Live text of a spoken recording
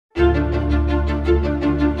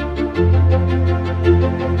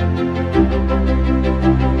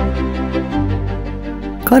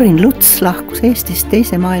Karin Luts lahkus Eestist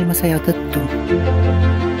Teise maailmasõja tõttu.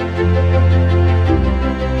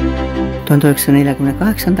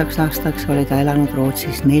 1948. aastaks oli ta elanud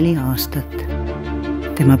Rootsis 4 aastat.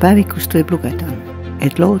 Tema päevikust võib lugeda,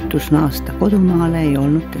 et lootus naasta kodumaale ei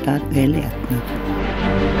olnud teda veel jätnud.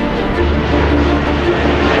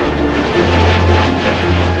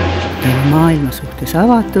 Ta oli maailma suhtes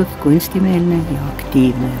avatud, kunstimeelne ja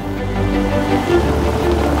aktiivne.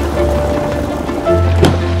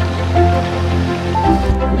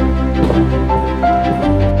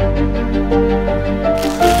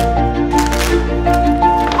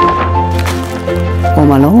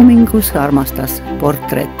 Oma loomingus armastas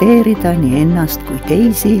portreteerida nii ennast kui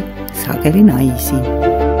teisi, sageli naisi.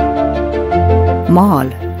 Maal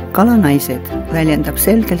Kalanaised väljendab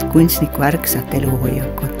selgelt kunstniku ärksat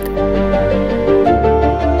eluhoiakut.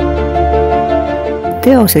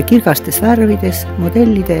 Teose kirgastes värvides,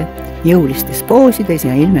 modellide jõulistes poosides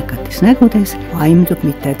ja ilmekates nägudes aimdub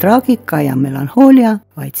mitte traagika ja melanhoolia,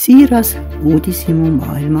 vaid siiras uudishimu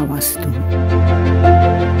maailma vastu.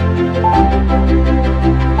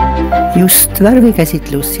 Just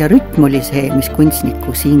värvikäsitlus ja rütm oli see, mis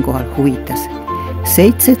kunstniku siinkohal huvitas.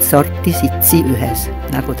 7 sorti sitsi ühes,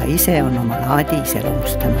 nagu ta ise on oma laadi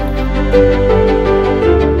iseloomustanud.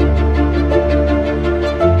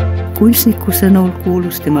 Kunstniku sõnul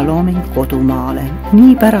kuulus tema looming kodumaale.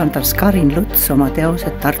 Nii pärandas Karin Luts oma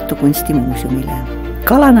teosed Tartu kunstimuuseumile.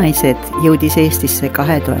 Kalanaised jõudis Eestisse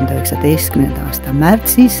 2019. aasta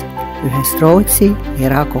märtsis ühest Rootsi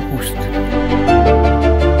erakogust.